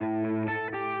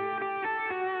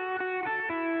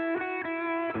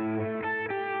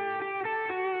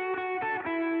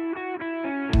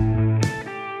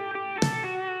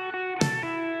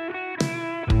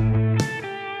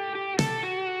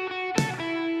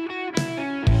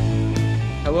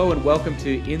Hello and welcome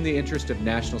to In the Interest of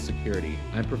National Security.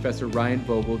 I'm Professor Ryan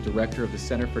Vogel, Director of the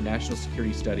Center for National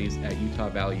Security Studies at Utah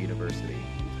Valley University.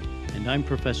 And I'm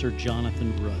Professor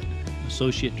Jonathan Rudd,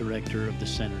 Associate Director of the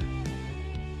Center.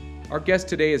 Our guest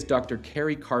today is Dr.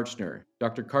 Kerry Kartchner.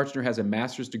 Dr. Kartchner has a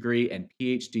master's degree and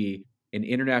PhD in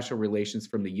international relations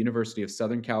from the University of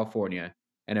Southern California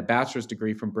and a bachelor's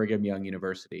degree from Brigham Young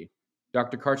University.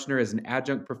 Dr. Kartchner is an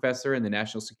adjunct professor in the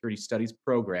National Security Studies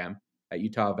program at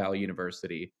Utah Valley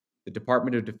University, the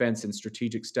Department of Defense and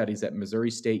Strategic Studies at Missouri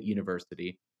State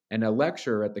University, and a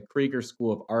lecturer at the Krieger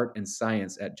School of Art and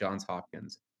Science at Johns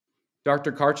Hopkins.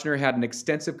 Dr. Kartchner had an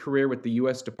extensive career with the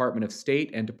U.S. Department of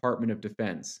State and Department of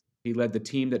Defense. He led the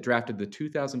team that drafted the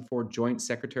 2004 Joint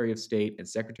Secretary of State and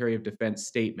Secretary of Defense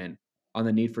statement on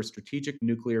the need for strategic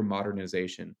nuclear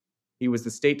modernization. He was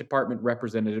the State Department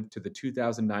representative to the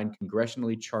 2009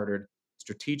 congressionally chartered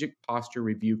Strategic Posture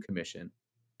Review Commission.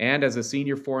 And as a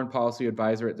senior foreign policy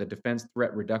advisor at the Defense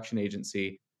Threat Reduction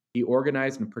Agency, he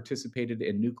organized and participated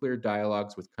in nuclear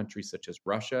dialogues with countries such as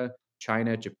Russia,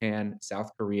 China, Japan, South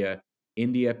Korea,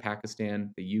 India,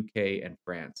 Pakistan, the UK, and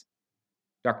France.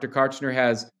 Dr. Kartchner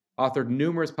has authored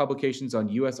numerous publications on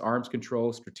U.S. arms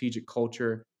control, strategic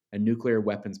culture, and nuclear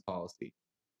weapons policy.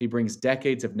 He brings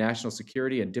decades of national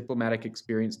security and diplomatic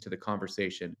experience to the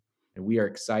conversation, and we are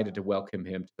excited to welcome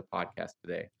him to the podcast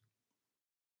today.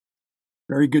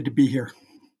 Very good to be here.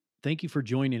 Thank you for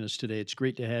joining us today. It's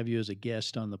great to have you as a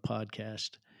guest on the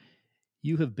podcast.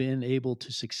 You have been able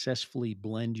to successfully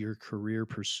blend your career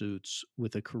pursuits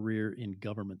with a career in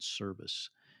government service.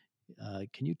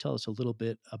 Can you tell us a little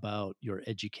bit about your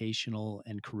educational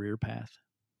and career path?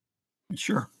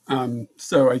 Sure.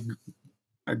 So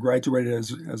I graduated,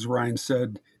 as Ryan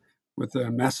said, with a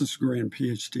master's degree and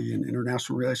PhD in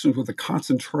international relations with a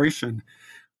concentration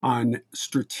on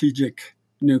strategic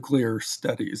nuclear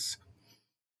studies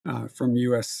from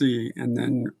USC. And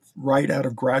then right out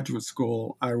of graduate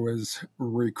school, I was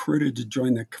recruited to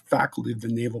join the faculty of the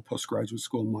Naval postgraduate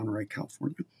school in Monterey,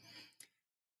 California.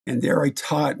 And there I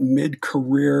taught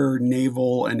mid-career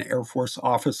Naval and Air Force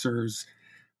officers.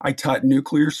 I taught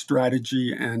nuclear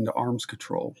strategy and arms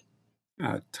control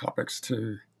topics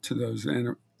to those.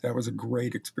 And that was a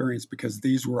great experience because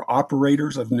these were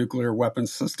operators of nuclear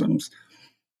weapons systems.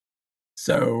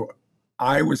 So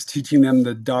I was teaching them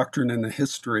the doctrine and the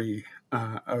history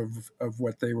of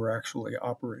what they were actually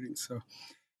operating. So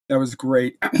that was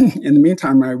great. In the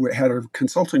meantime, I had a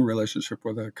consulting relationship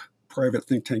with a private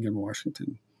think tank in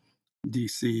Washington,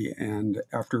 D.C. And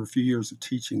after a few years of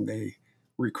teaching, they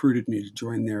recruited me to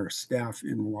join their staff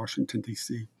in Washington,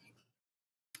 D.C.,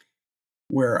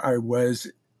 where I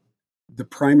was the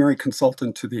primary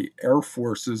consultant to the Air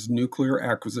Force's nuclear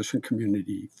acquisition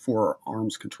community for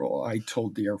arms control. I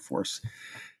told the Air Force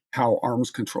how arms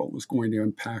control was going to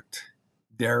impact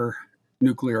their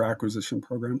nuclear acquisition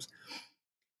programs.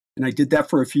 And I did that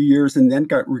for a few years and then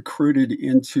got recruited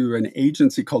into an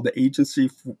agency called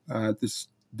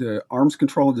the Arms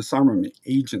Control and Disarmament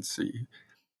Agency,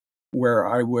 where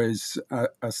I was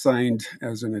assigned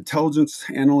as an intelligence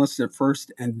analyst at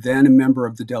first, and then a member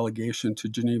of the delegation to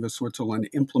Geneva, Switzerland,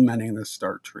 implementing the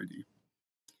START Treaty.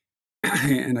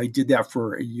 And I did that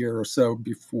for a year or so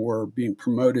before being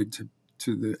promoted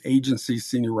to the agency's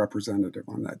senior representative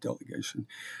on that delegation.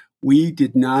 We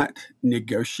did not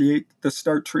negotiate the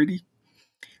START Treaty,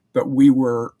 but we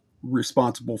were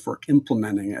responsible for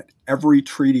implementing it. Every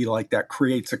treaty like that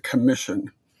creates a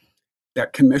commission.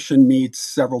 That commission meets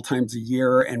several times a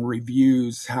year and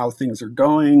reviews how things are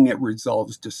going. It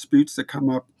resolves disputes that come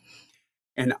up.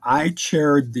 And I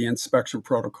chaired the inspection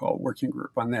protocol working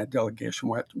group on that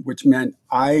delegation, which meant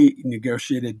I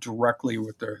negotiated directly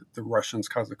with the Russians,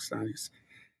 Kazakhstanis,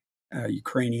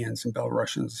 Ukrainians, and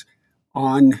Belarusians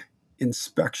on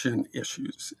inspection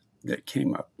issues that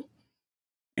came up,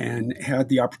 and had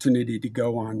the opportunity to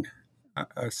go on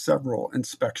several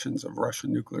inspections of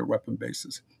Russian nuclear weapon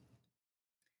bases.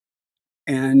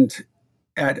 And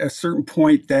at a certain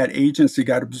point, that agency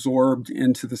got absorbed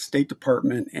into the State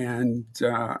Department, and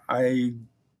I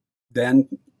then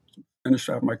finished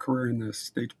out my career in the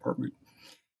State Department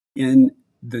in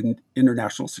the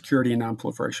International Security and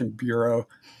Nonproliferation Bureau,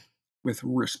 with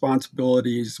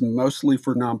responsibilities mostly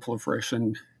for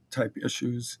nonproliferation type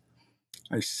issues.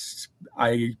 I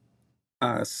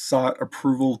sought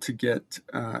approval to get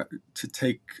to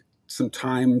take some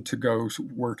time to go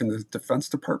work in the Defense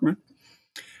Department.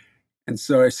 And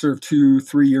so I served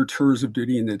 2-3-year tours of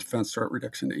duty in the Defense Threat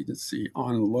Reduction Agency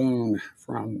on loan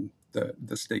from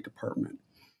the State Department,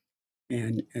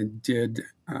 and did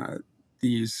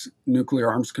these nuclear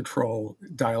arms control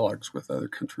dialogues with other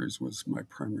countries was my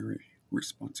primary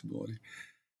responsibility.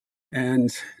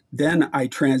 And then I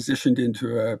transitioned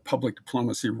into a public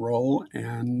diplomacy role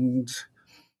and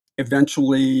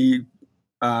eventually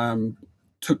um,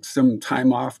 took some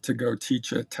time off to go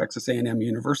teach at Texas A&M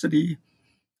University,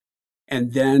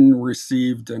 and then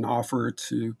received an offer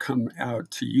to come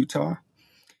out to Utah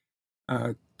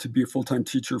to be a full-time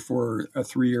teacher for a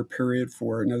 3-year period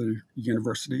for another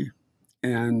university.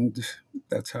 And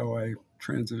that's how I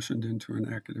transitioned into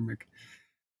an academic.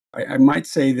 I might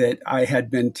say that I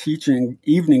had been teaching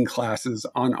evening classes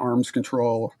on arms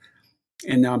control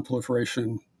and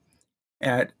nonproliferation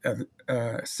at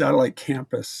a satellite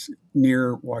campus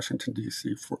near Washington,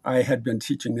 D.C. I had been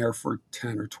teaching there for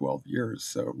 10 or 12 years,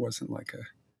 so it wasn't like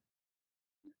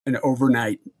an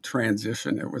overnight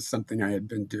transition. It was something I had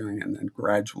been doing and then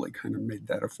gradually kind of made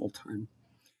that a full-time.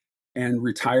 And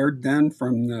retired then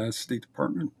from the State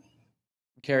Department.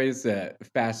 Kerry, this is a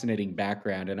fascinating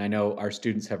background, and I know our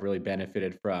students have really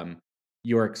benefited from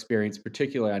your experience,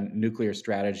 particularly on nuclear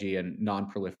strategy and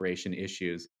nonproliferation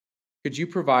issues. Could you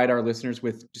provide our listeners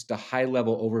with just a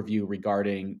high-level overview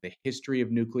regarding the history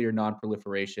of nuclear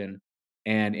nonproliferation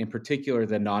and, in particular,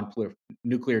 the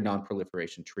Nuclear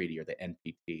Nonproliferation Treaty, or the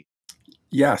NPT?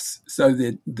 Yes. So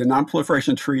the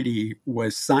Nonproliferation Treaty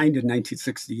was signed in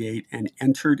 1968 and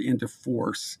entered into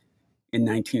force in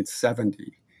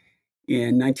 1970.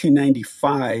 In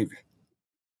 1995,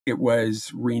 it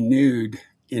was renewed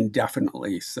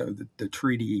indefinitely, so that the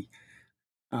treaty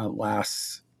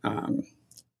lasts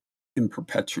in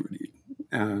perpetuity.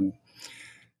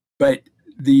 But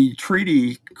the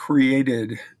treaty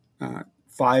created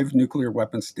 5 nuclear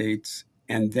weapon states,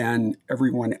 and then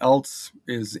everyone else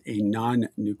is a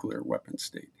non-nuclear weapon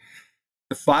state.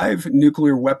 The 5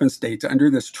 nuclear weapon states under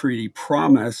this treaty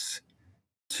promise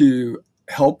to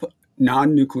help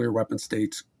non-nuclear weapon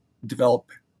states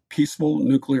develop peaceful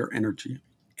nuclear energy.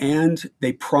 And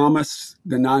they promise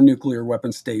the non-nuclear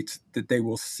weapon states that they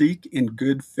will seek in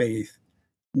good faith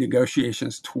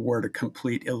negotiations toward a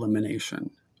complete elimination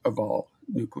of all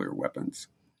nuclear weapons.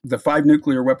 The 5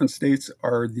 nuclear weapon states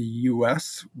are the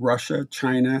US, Russia,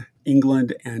 China,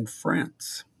 England, and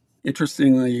France.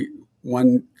 Interestingly,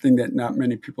 one thing that not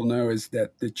many people know is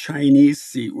that the Chinese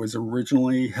seat was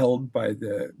originally held by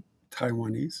the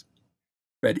Taiwanese.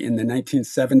 But in the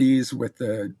 1970s, with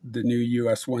the new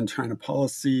US One China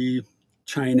policy,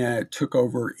 China took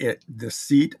over the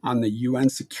seat on the UN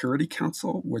Security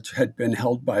Council, which had been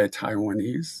held by a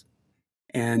Taiwanese.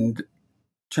 And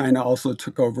China also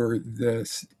took over the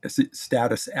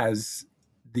status as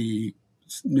the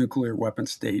nuclear weapon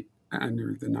state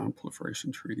under the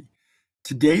Nonproliferation Treaty.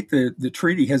 To date, the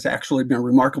treaty has actually been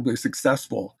remarkably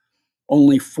successful.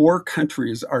 Only 4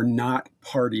 countries are not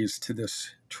parties to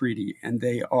this treaty, and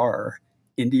they are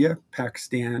India,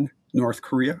 Pakistan, North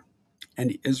Korea,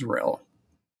 and Israel.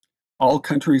 All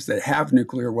countries that have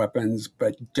nuclear weapons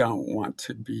but don't want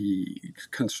to be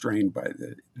constrained by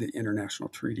the international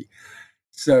treaty.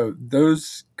 So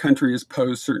those countries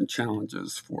pose certain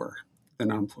challenges for the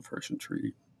Nonproliferation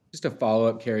Treaty. Just a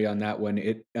follow-up, Carrie, on that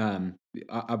one.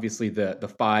 Obviously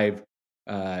the 5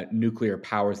 nuclear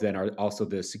powers then are also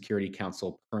the Security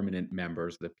Council permanent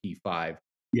members, the P5.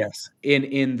 Yes.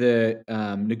 In the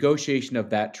negotiation of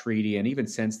that treaty, and even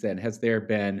since then, has there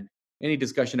been any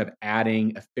discussion of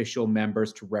adding official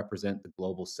members to represent the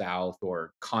global South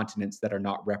or continents that are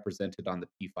not represented on the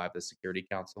P5, the Security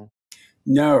Council?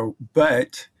 No,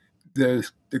 but the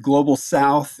global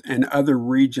South and other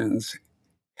regions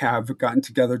have gotten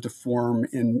together to form,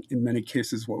 in many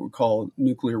cases, what we call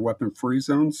nuclear weapon free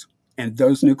zones. And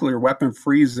those nuclear weapon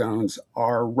free zones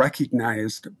are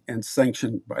recognized and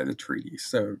sanctioned by the treaty.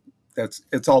 So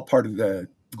it's all part of the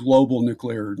global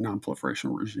nuclear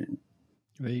nonproliferation regime.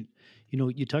 Right.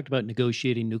 You talked about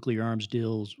negotiating nuclear arms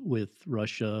deals with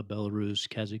Russia, Belarus,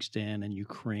 Kazakhstan, and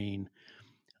Ukraine.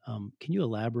 Can you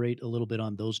elaborate a little bit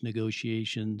on those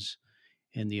negotiations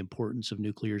and the importance of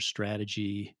nuclear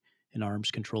strategy and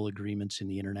arms control agreements in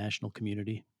the international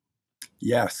community?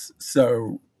 Yes.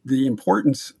 So the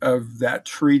importance of that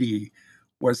treaty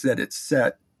was that it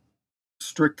set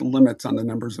strict limits on the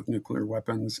numbers of nuclear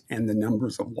weapons and the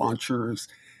numbers of launchers,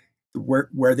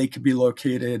 where they could be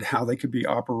located, how they could be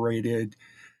operated,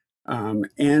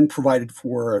 and provided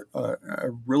for a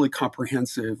really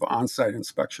comprehensive on-site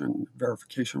inspection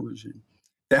verification regime.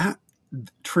 That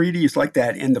treaties like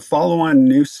that, and the follow-on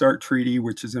New START treaty,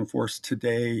 which is in force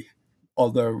today,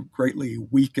 although greatly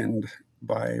weakened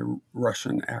by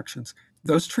Russian actions.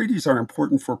 Those treaties are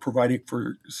important for providing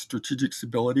for strategic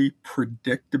stability,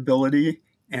 predictability,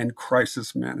 and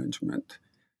crisis management.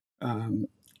 Um,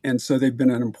 and so they've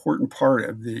been an important part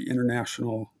of the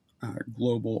international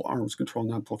global arms control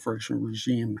nonproliferation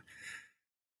regime.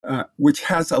 which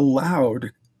has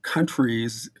allowed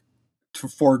countries to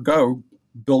forego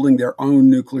building their own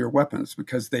nuclear weapons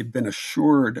because they've been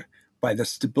assured by the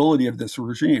stability of this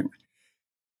regime.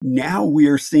 Now we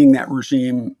are seeing that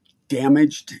regime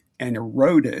damaged and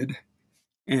eroded.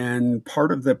 And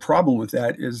part of the problem with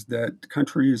that is that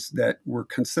countries that were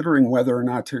considering whether or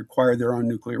not to acquire their own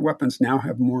nuclear weapons now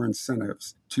have more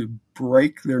incentives to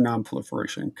break their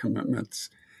nonproliferation commitments,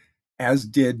 as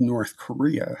did North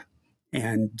Korea,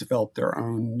 and develop their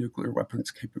own nuclear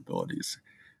weapons capabilities.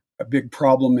 A big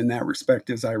problem in that respect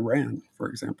is Iran, for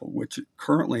example, which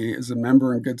currently is a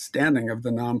member in good standing of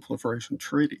the Nonproliferation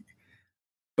Treaty.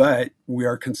 But we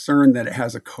are concerned that it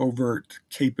has a covert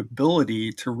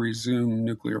capability to resume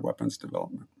nuclear weapons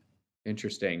development.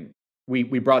 Interesting. We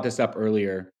brought this up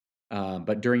earlier,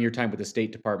 but during your time with the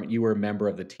State Department, you were a member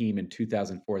of the team in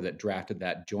 2004 that drafted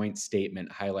that joint statement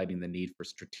highlighting the need for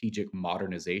strategic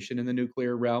modernization in the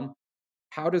nuclear realm.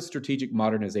 How does strategic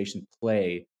modernization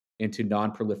play into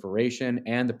nonproliferation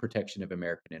and the protection of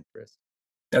American interests?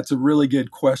 That's a really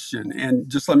good question. And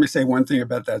just let me say one thing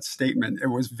about that statement. It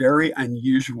was very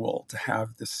unusual to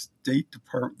have the State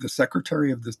Department, the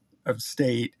Secretary of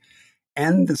State,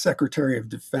 and the Secretary of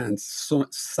Defense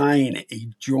sign a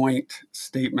joint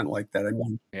statement like that. I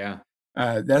mean, Yeah.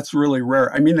 that's really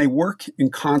rare. I mean, they work in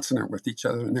consonant with each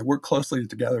other and they work closely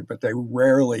together, but they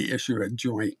rarely issue a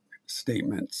joint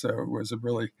statement. So it was a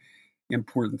really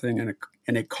important thing.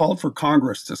 And it called for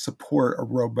Congress to support a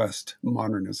robust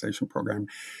modernization program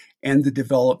and the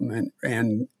development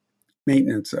and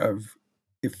maintenance of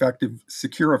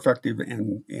secure, effective,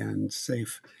 and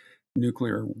safe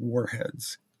nuclear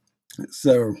warheads.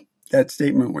 So that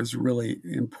statement was really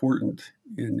important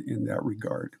in that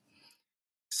regard.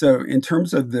 So in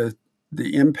terms of the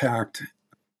impact,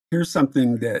 here's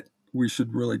something that we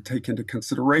should really take into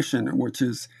consideration, which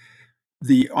is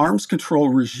the arms control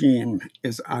regime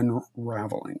is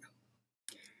unraveling.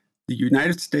 The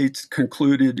United States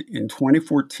concluded in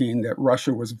 2014 that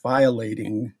Russia was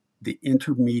violating the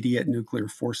Intermediate Nuclear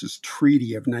Forces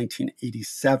Treaty of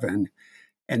 1987,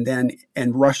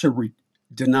 and Russia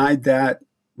denied that,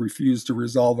 refused to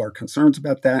resolve our concerns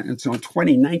about that, and so in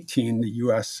 2019 the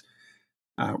U.S.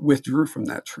 Withdrew from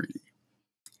that treaty,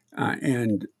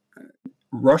 and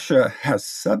Russia has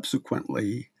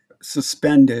subsequently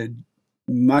suspended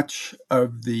much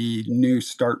of the New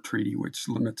START treaty, which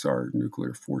limits our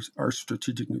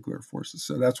strategic nuclear forces.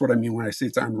 So that's what I mean when I say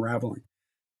it's unraveling.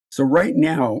 So right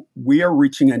now, we are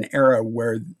reaching an era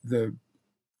where the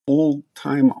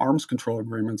full-time arms control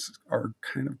agreements are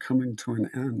kind of coming to an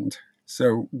end.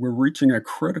 So we're reaching a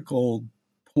critical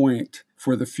point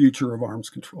for the future of arms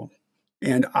control.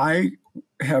 And I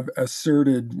have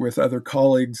asserted with other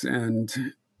colleagues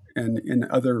and in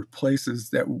other places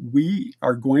that we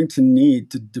are going to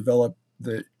need to develop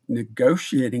the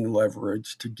negotiating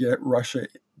leverage to get Russia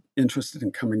interested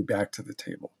in coming back to the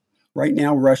table. Right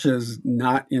now, Russia is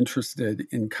not interested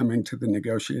in coming to the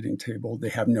negotiating table. They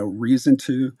have no reason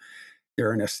to.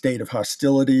 They're in a state of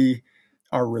hostility.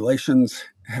 Our relations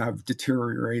have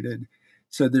deteriorated.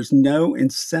 So there's no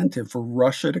incentive for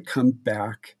Russia to come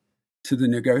back to the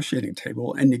negotiating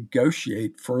table and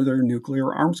negotiate further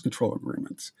nuclear arms control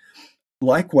agreements.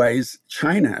 Likewise,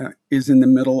 China is in the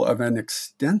middle of an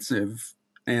extensive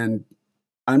and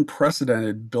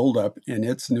unprecedented buildup in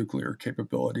its nuclear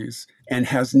capabilities and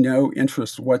has no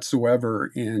interest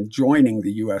whatsoever in joining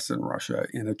the U.S. and Russia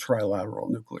in a trilateral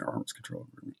nuclear arms control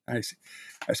agreement.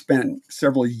 I spent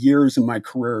several years in my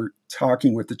career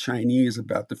talking with the Chinese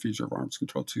about the future of arms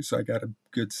control too, so I got a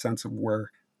good sense of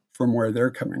from where they're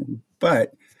coming.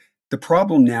 But the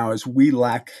problem now is we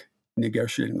lack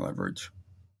negotiating leverage.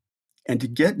 And to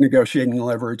get negotiating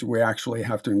leverage, we actually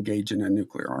have to engage in a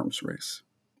nuclear arms race.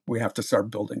 We have to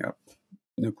start building up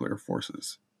nuclear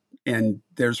forces. And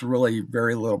there's really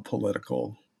very little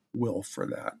political will for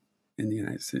that in the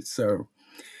United States. So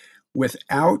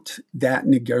without that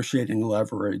negotiating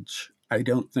leverage, I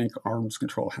don't think arms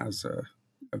control has a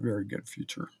very good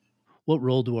future. What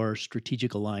role do our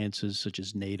strategic alliances such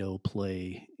as NATO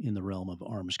play in the realm of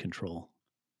arms control?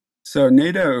 So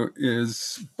NATO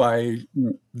is, by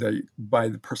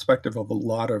the perspective of a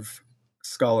lot of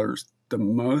scholars, the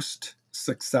most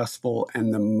successful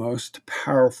and the most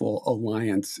powerful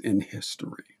alliance in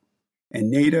history.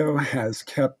 And NATO has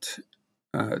kept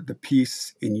the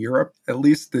peace in Europe. At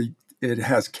least it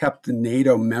has kept the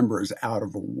NATO members out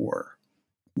of a war.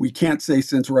 We can't say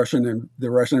since the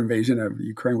Russian invasion of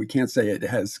Ukraine, we can't say it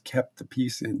has kept the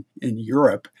peace in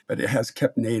Europe, but it has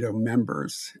kept NATO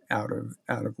members out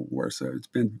of war. So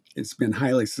it's been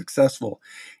highly successful.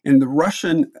 And the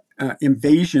Russian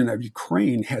invasion of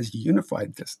Ukraine has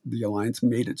unified the alliance,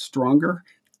 made it stronger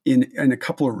in a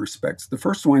couple of respects. The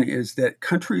first one is that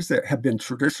countries that have been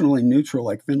traditionally neutral,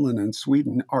 like Finland and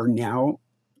Sweden, are now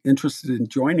interested in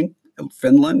joining.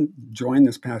 Finland joined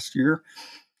this past year.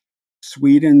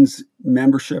 Sweden's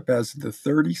membership as the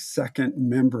 32nd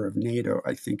member of NATO,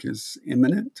 I think, is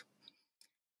imminent.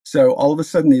 So all of a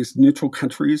sudden, these neutral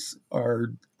countries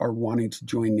are wanting to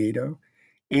join NATO.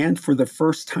 And for the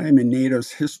first time in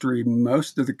NATO's history,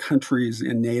 most of the countries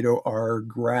in NATO are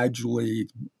gradually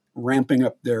ramping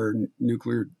up their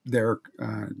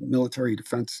military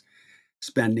defense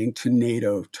spending to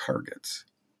NATO targets.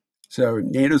 So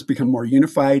NATO's become more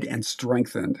unified and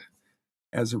strengthened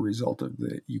as a result of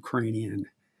the Ukrainian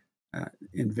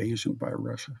invasion by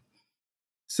Russia.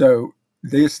 So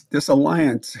this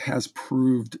alliance has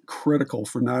proved critical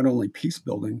for not only peace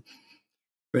building,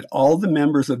 but all the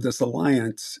members of this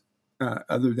alliance,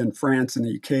 other than France and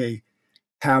the UK,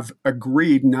 have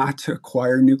agreed not to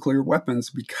acquire nuclear weapons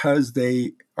because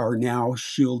they are now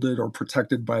shielded or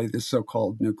protected by the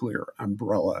so-called nuclear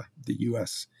umbrella, the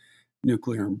US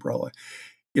nuclear umbrella.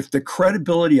 If the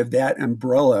credibility of that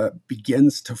umbrella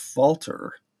begins to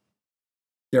falter,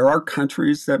 there are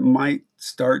countries that might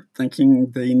start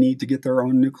thinking they need to get their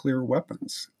own nuclear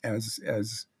weapons as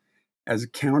a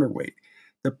counterweight.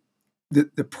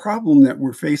 The problem that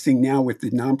we're facing now with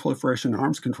the Nonproliferation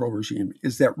arms control regime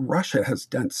is that Russia has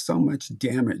done so much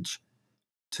damage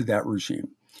to that regime.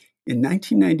 In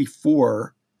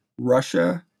 1994,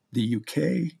 Russia, the UK,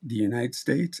 the United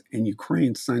States, and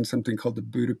Ukraine signed something called the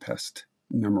Budapest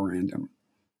Memorandum.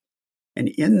 And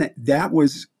in that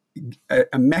was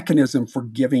a mechanism for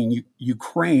giving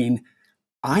Ukraine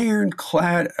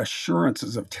ironclad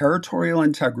assurances of territorial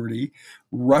integrity.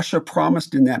 Russia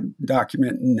promised in that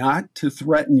document not to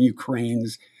threaten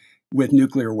Ukraine's with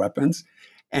nuclear weapons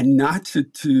and not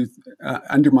to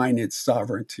undermine its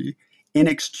sovereignty in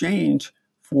exchange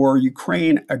for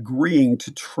Ukraine agreeing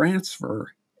to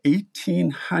transfer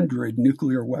 1,800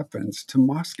 nuclear weapons to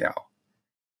Moscow.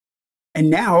 And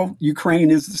now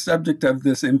Ukraine is the subject of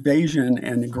this invasion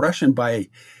and aggression by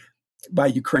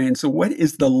Ukraine. So what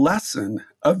is the lesson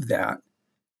of that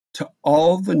to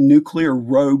all the nuclear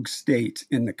rogue states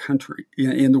in the country,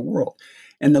 in the world?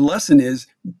 And the lesson is,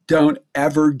 don't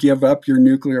ever give up your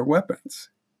nuclear weapons.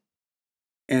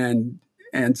 And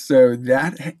so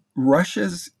that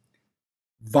Russia's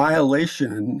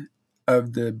violation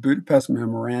of the Budapest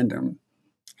Memorandum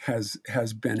has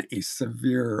been a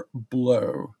severe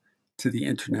blow to the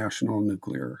international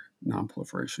nuclear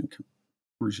nonproliferation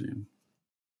regime.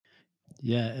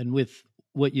 Yeah, and with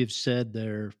what you've said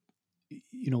there,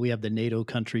 we have the NATO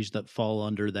countries that fall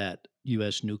under that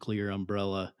U.S. nuclear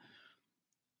umbrella,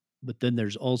 but then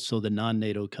there's also the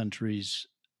non-NATO countries,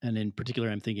 and in particular,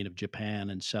 I'm thinking of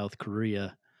Japan and South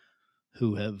Korea,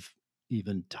 who have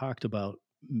even talked about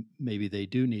maybe they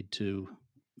do need to,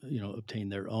 obtain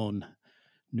their own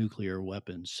nuclear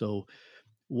weapons. So,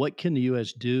 what can the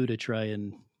U.S. do to try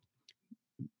and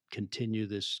continue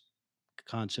this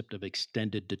concept of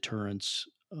extended deterrence,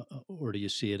 or do you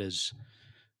see it as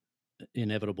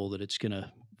inevitable that it's going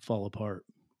to fall apart?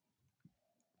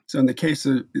 So in the case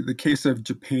of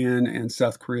Japan and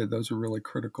South Korea, those are really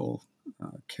critical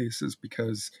cases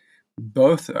because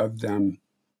both of them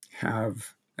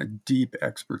have a deep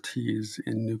expertise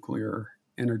in nuclear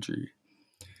energy.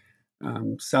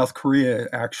 South Korea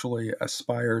actually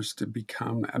aspires to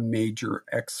become a major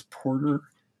exporter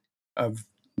of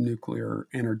nuclear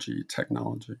energy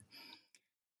technology.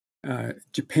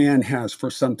 Japan has for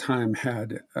some time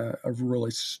had a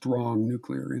really strong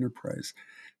nuclear enterprise.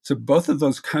 So both of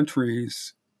those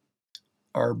countries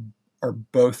are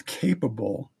both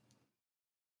capable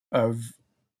of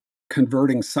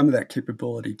converting some of that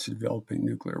capability to developing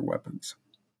nuclear weapons.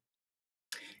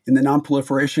 In the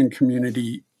nonproliferation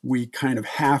community, we kind of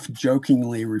half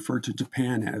jokingly refer to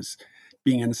Japan as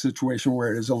being in a situation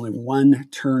where it is only one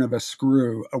turn of a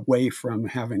screw away from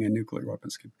having a nuclear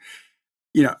weapons.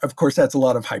 Of course, that's a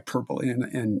lot of hyperbole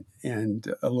and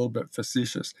a little bit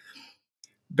facetious.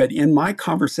 But in my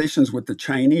conversations with the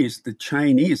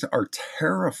Chinese are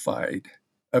terrified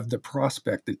of the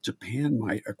prospect that Japan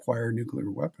might acquire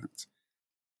nuclear weapons.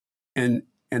 And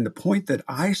the point that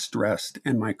I stressed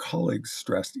and my colleagues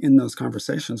stressed in those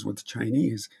conversations with the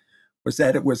Chinese was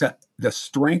that it was the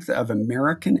strength of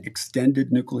American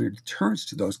extended nuclear deterrence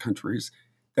to those countries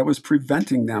that was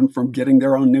preventing them from getting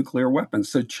their own nuclear weapons.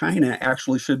 So China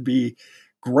actually should be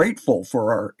grateful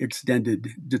for our extended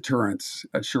deterrence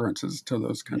assurances to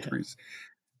those countries.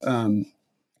 Yeah.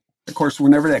 Of course,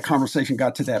 whenever that conversation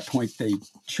got to that point, they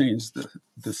changed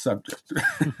the subject.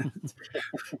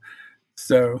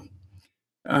 So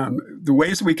the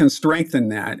ways we can strengthen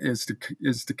that is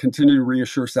to continue to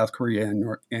reassure South Korea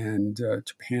and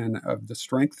Japan of the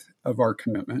strength of our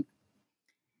commitment.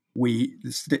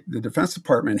 The Defense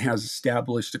Department has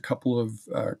established a couple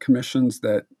of commissions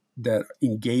that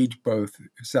engage both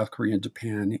South Korea and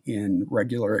Japan in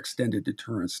regular extended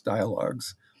deterrence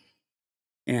dialogues.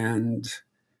 And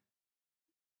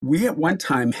we at one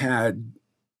time had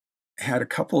a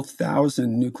couple of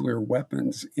thousand nuclear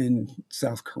weapons in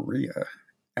South Korea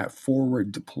at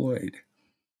forward deployed.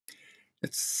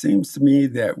 It seems to me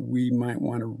that we might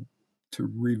want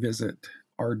to revisit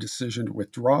our decision to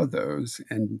withdraw those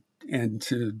and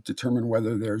to determine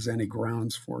whether there's any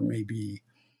grounds for maybe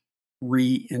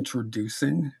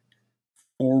reintroducing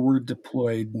forward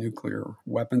deployed nuclear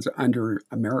weapons under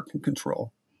American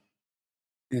control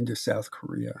into South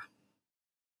Korea.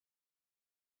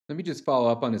 Let me just follow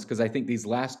up on this because I think these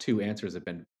last two answers have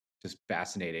been just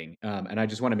fascinating, and I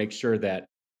just want to make sure that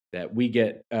we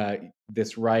get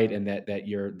this right and that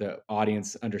the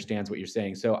audience understands what you're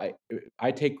saying. So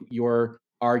I take your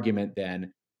argument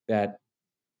then that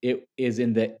it is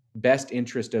in the best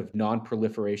interest of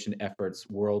non-proliferation efforts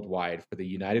worldwide for the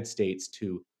United States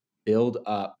to build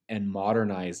up and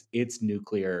modernize its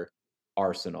nuclear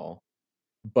arsenal,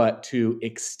 but to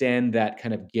extend that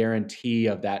kind of guarantee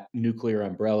of that nuclear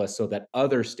umbrella so that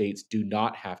other states do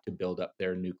not have to build up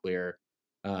their nuclear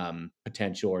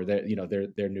potential or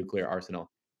their nuclear arsenal.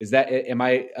 Am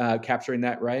I capturing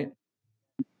that right?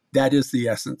 That is the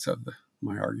essence of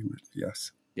my argument.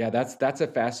 Yes. Yeah, that's a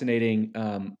fascinating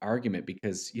argument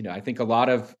because I think a lot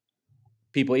of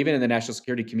people, even in the national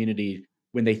security community,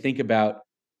 when they think about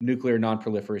nuclear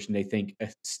nonproliferation, they think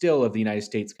still of the United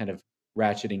States kind of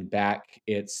ratcheting back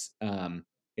its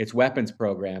weapons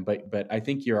program. But I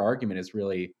think your argument is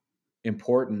really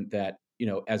important that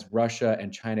as Russia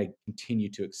and China continue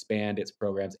to expand its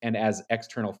programs, and as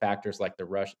external factors like the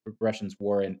Russians'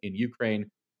 war in Ukraine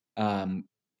um,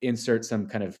 insert some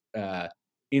kind of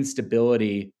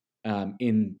instability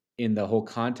in the whole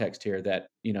context here, that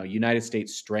United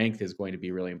States strength is going to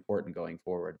be really important going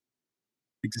forward.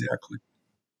 Exactly.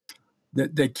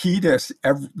 The key to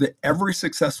every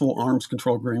successful arms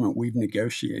control agreement we've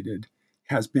negotiated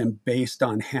has been based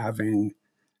on having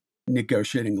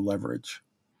negotiating leverage,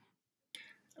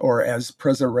 or as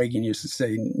President Reagan used to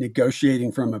say,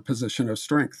 negotiating from a position of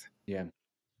strength. Yeah.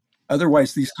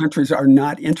 Otherwise, these countries are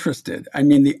not interested. I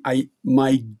mean,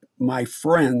 my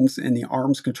friends in the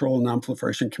arms control and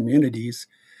nonproliferation communities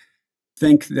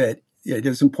think that it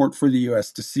is important for the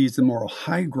U.S. to seize the moral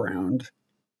high ground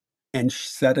and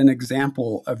set an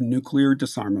example of nuclear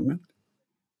disarmament.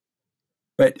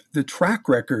 But the track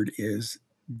record is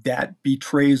that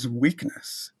betrays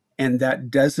weakness, and that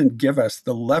doesn't give us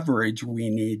the leverage we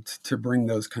need to bring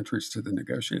those countries to the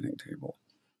negotiating table.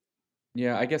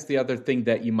 Yeah, I guess the other thing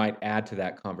that you might add to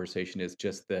that conversation is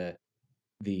just the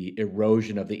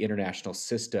erosion of the international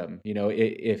system.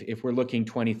 If we're looking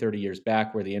 20, 30 years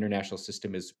back where the international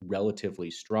system is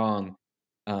relatively strong,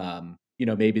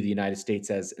 maybe the United States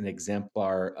as an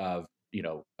exemplar of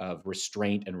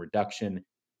restraint and reduction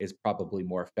is probably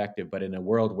more effective. But in a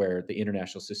world where the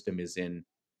international system is in,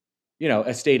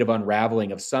 a state of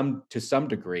unraveling to some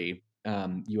degree,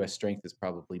 U.S. strength is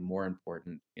probably more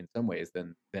important in some ways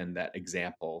than that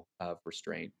example of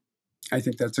restraint. I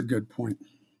think that's a good point.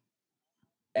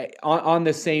 On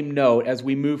the same note, as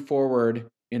we move forward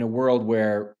in a world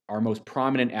where our most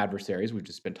prominent adversaries, we've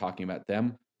just been talking about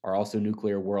them, are also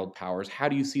nuclear world powers, how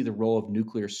do you see the role of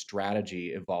nuclear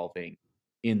strategy evolving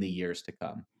in the years to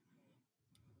come?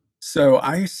 So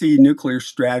I see nuclear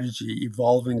strategy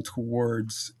evolving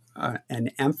towards an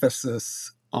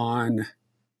emphasis on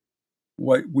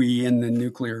what we in the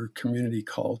nuclear community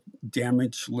call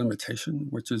damage limitation,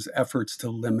 which is efforts to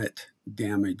limit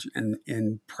damage. And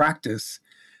in practice,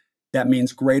 that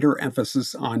means greater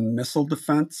emphasis on missile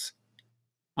defense,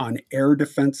 on air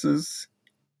defenses,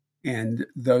 and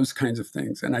those kinds of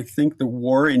things. And I think the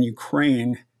war in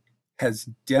Ukraine has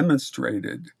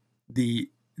demonstrated the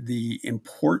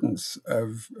importance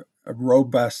of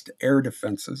robust air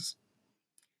defenses.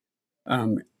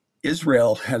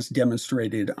 Israel has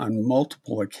demonstrated on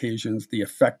multiple occasions the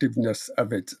effectiveness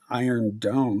of its Iron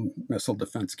Dome missile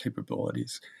defense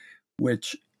capabilities,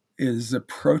 which is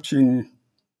approaching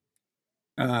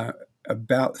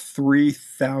about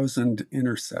 3,000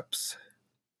 intercepts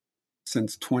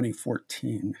since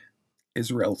 2014,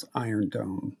 Israel's Iron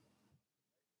Dome.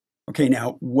 Okay,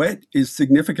 now what is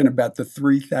significant about the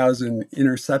 3,000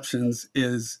 interceptions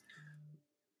is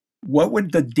what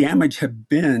would the damage have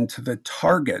been to the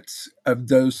targets of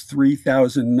those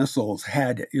 3,000 missiles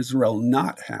had Israel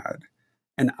not had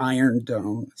an Iron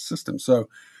Dome system. So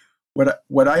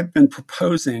what I've been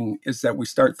proposing is that we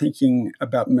start thinking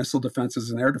about missile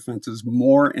defenses and air defenses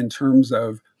more in terms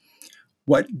of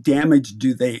what damage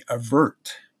do they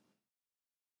avert.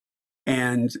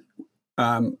 And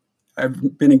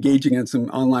I've been engaging in some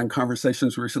online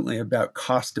conversations recently about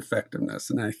cost effectiveness,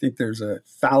 and I think there's a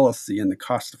fallacy in the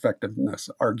cost effectiveness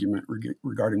argument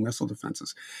regarding missile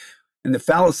defenses. And the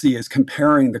fallacy is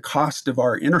comparing the cost of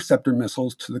our interceptor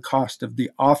missiles to the cost of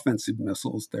the offensive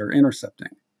missiles they're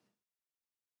intercepting.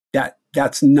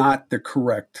 That's not the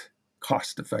correct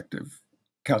cost-effective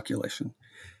calculation.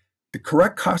 The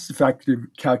correct cost-effective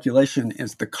calculation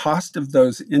is the cost of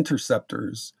those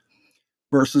interceptors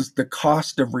versus the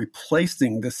cost of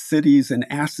replacing the cities and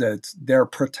assets they're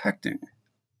protecting.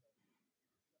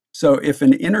 So if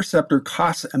an interceptor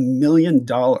costs $1 million,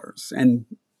 and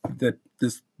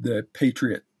the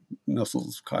Patriot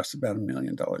missiles cost about $1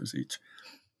 million each,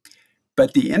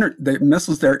 but the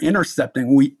missiles they're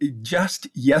intercepting, just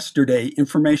yesterday,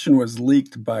 information was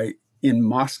leaked in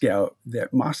Moscow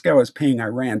that Moscow is paying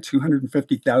Iran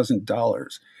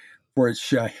 $250,000 for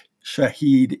its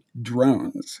Shahed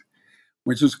drones,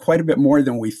 which is quite a bit more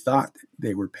than we thought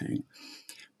they were paying.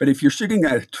 But if you're shooting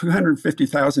a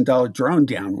 $250,000 drone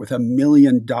down with $1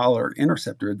 million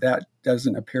interceptor, that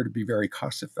doesn't appear to be very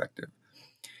cost effective.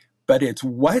 But it's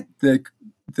what the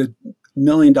 $1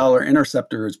 million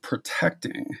interceptor is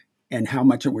protecting and how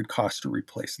much it would cost to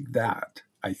replace that.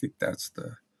 I think that's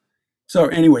the... So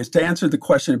anyways, to answer the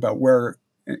question about where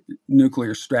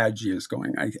nuclear strategy is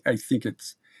going, I think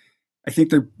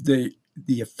the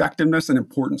effectiveness and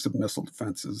importance of missile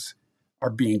defenses are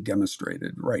being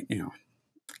demonstrated right now.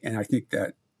 And I think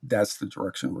that's the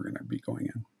direction we're going to be going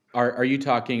in. Are you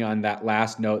talking on that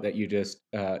last note that you just,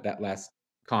 that last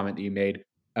comment that you made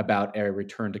about a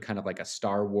return to kind of like a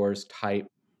Star Wars type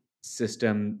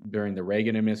system during the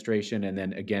Reagan administration, and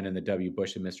then again in the W.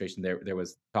 Bush administration, there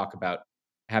was talk about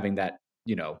having that,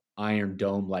 Iron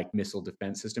Dome like missile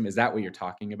defense system? Is that what you're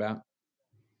talking about?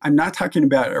 I'm not talking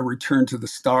about a return to the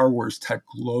Star Wars type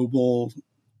global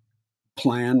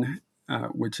plan,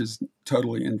 which is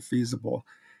totally infeasible.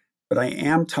 But I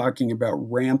am talking about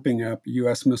ramping up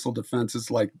U.S. missile defenses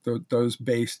like those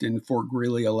based in Fort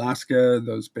Greely, Alaska,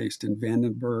 those based in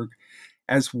Vandenberg,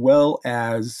 as well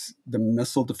as the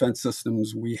missile defense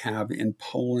systems we have in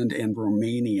Poland and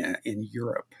Romania in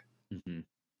Europe. Mm-hmm.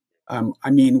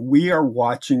 We are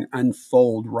watching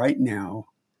unfold right now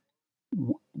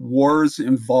wars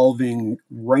involving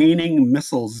raining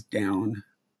missiles down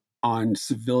on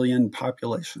civilian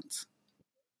populations.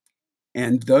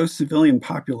 And those civilian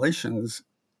populations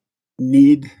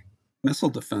need missile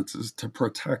defenses to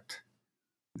protect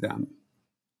them.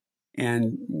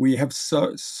 And we have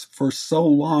for so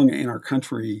long in our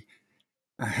country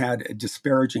had a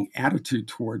disparaging attitude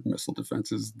toward missile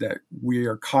defenses that we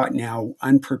are caught now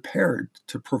unprepared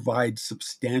to provide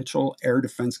substantial air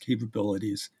defense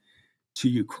capabilities to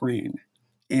Ukraine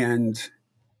and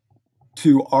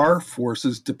to our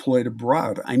forces deployed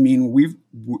abroad.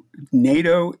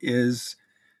 NATO is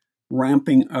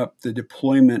ramping up the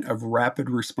deployment of rapid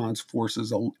response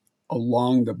forces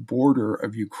along the border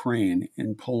of Ukraine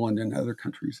in Poland and other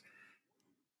countries.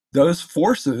 Those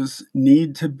forces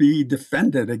need to be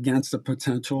defended against a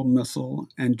potential missile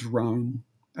and drone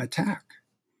attack.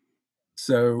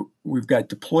 So we've got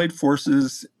deployed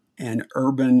forces and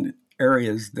urban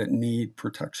areas that need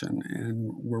protection,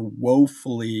 and we're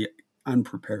woefully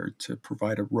unprepared to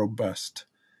provide a robust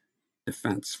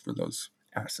defense for those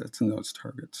assets and those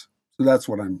targets. So that's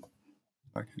what I'm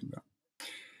talking about.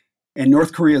 And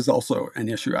North Korea is also an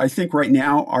issue. I think right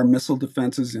now our missile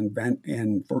defenses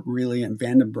in Fort Greely and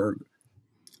Vandenberg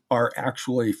are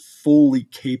actually fully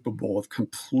capable of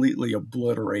completely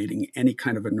obliterating any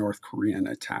kind of a North Korean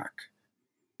attack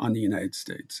on the United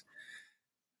States,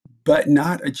 but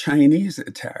not a Chinese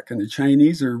attack. And the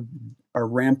Chinese are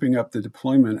ramping up the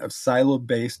deployment of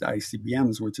silo-based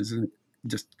ICBMs, which is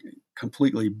just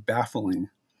completely baffling.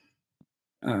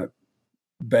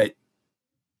 But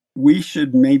we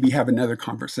should maybe have another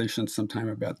conversation sometime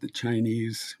about the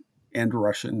Chinese and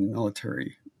Russian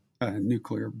military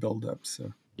nuclear buildup.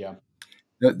 So yeah,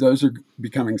 those are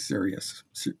becoming serious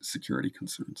security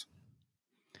concerns.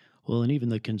 Well, and even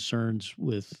the concerns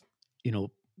with, you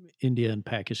know, India and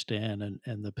Pakistan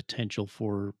and the potential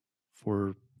for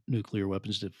nuclear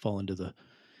weapons to fall into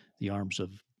the arms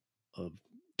of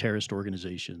terrorist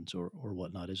organizations or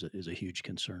whatnot is a huge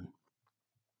concern.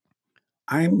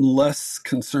 I'm less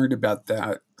concerned about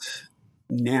that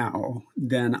now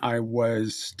than I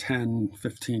was 10,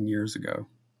 15 years ago.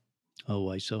 Oh,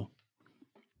 why so?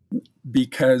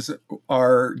 Because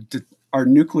our our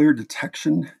nuclear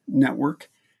detection network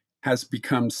has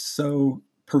become so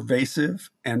pervasive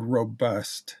and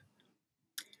robust,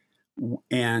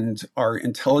 and our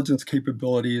intelligence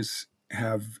capabilities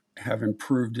have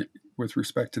improved with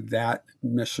respect to that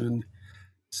mission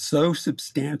so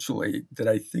substantially that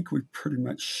I think we've pretty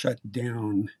much shut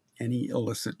down any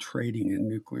illicit trading in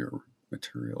nuclear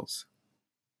materials.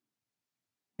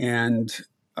 And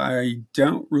I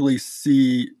don't really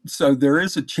see, so there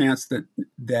is a chance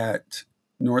that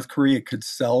North Korea could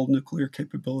sell nuclear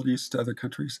capabilities to other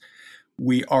countries.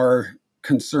 We are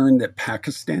concerned that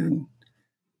Pakistan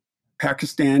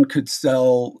could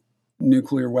sell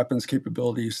nuclear weapons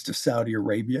capabilities to Saudi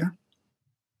Arabia.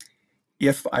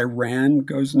 If Iran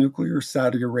goes nuclear,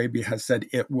 Saudi Arabia has said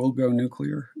it will go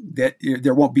nuclear. That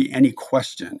there won't be any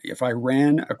question. If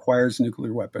Iran acquires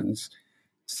nuclear weapons,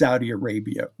 Saudi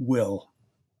Arabia will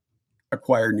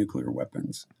acquire nuclear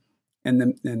weapons. And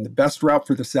the best route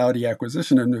for the Saudi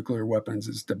acquisition of nuclear weapons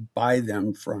is to buy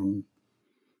them from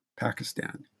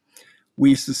Pakistan.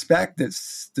 We suspect that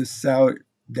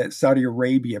Saudi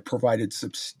Arabia provided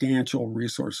substantial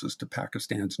resources to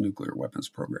Pakistan's nuclear weapons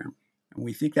program. And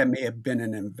we think that may have been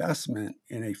an investment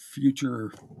in a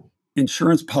future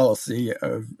insurance policy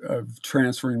of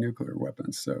transferring nuclear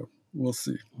weapons. So we'll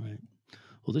see. Right.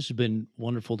 Well, this has been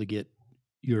wonderful to get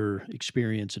your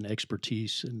experience and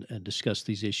expertise and discuss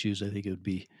these issues. I think it would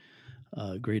be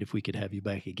great if we could have you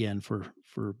back again for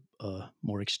a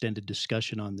more extended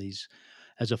discussion on these.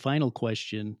 As a final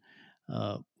question,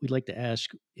 we'd like to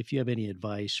ask if you have any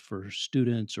advice for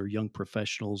students or young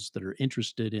professionals that are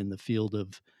interested in the field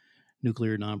of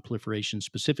nuclear nonproliferation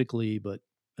specifically, but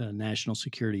national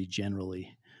security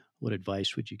generally. What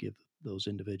advice would you give those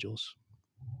individuals?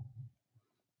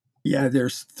 Yeah,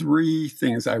 there's three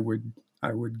things I would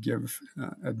give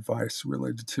advice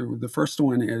related to. The first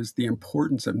one is the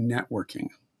importance of networking.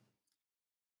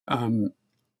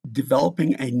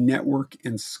 Developing a network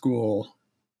in school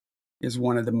is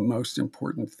one of the most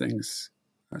important things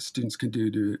students can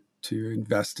do to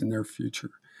invest in their future.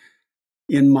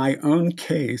 In my own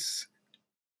case,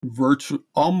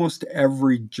 almost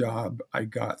every job I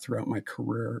got throughout my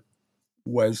career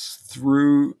was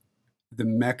through the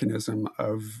mechanism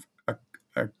of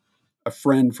a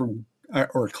friend from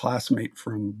or a classmate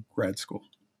from grad school.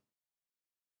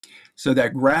 So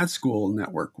that grad school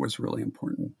network was really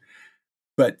important.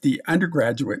 But the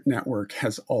undergraduate network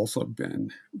has also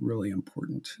been really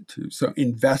important too. So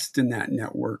invest in that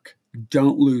network.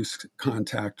 Don't lose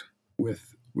contact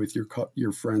with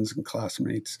your friends and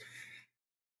classmates.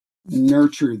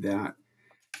 Nurture that.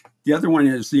 The other one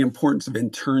is the importance of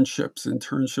internships.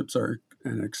 Internships are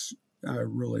a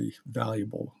really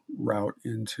valuable route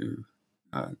into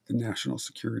the national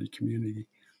security community.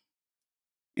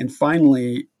 And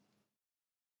finally,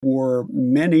 for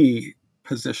many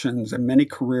positions and many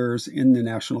careers in the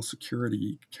national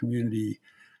security community,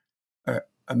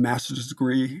 a master's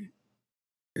degree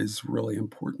is really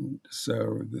important.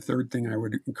 So the third thing I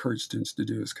would encourage students to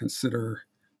do is consider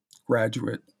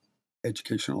graduate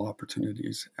educational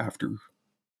opportunities after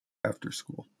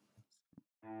school.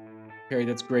 Kerry,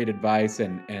 that's great advice,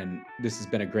 and this has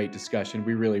been a great discussion.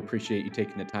 We really appreciate you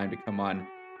taking the time to come on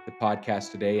the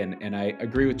podcast today, and I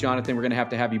agree with Jonathan. We're going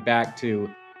to have you back to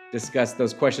discuss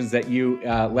those questions that you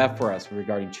left for us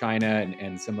regarding China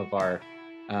and some of our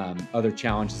other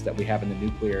challenges that we have in the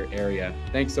nuclear area.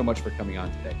 Thanks so much for coming on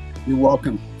today. You're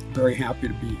welcome. Very happy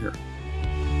to be here.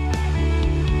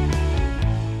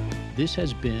 This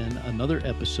has been another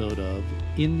episode of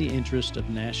In the Interest of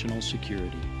National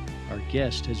Security. Our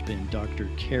guest has been Dr.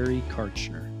 Kerry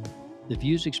Kartchner. The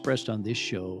views expressed on this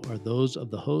show are those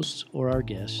of the hosts or our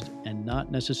guest, and not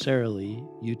necessarily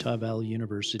Utah Valley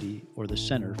University or the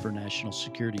Center for National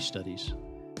Security Studies.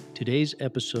 Today's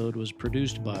episode was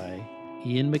produced by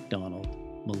Ian McDonald,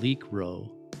 Malik Rowe,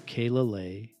 Kayla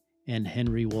Lay, and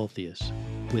Henry Walthius,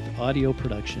 with audio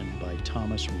production by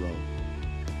Thomas Rowe.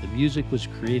 The music was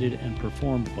created and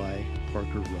performed by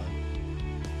Parker Rudd.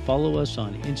 Follow us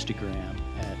on Instagram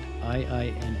at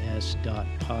iins.podcast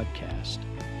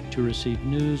to receive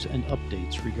news and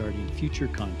updates regarding future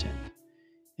content.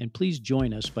 And please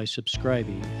join us by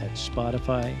subscribing at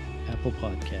Spotify, Apple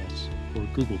Podcasts, or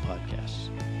Google Podcasts.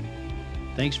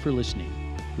 Thanks for listening.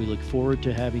 We look forward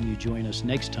to having you join us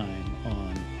next time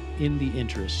on In the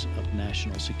Interests of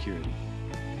National Security.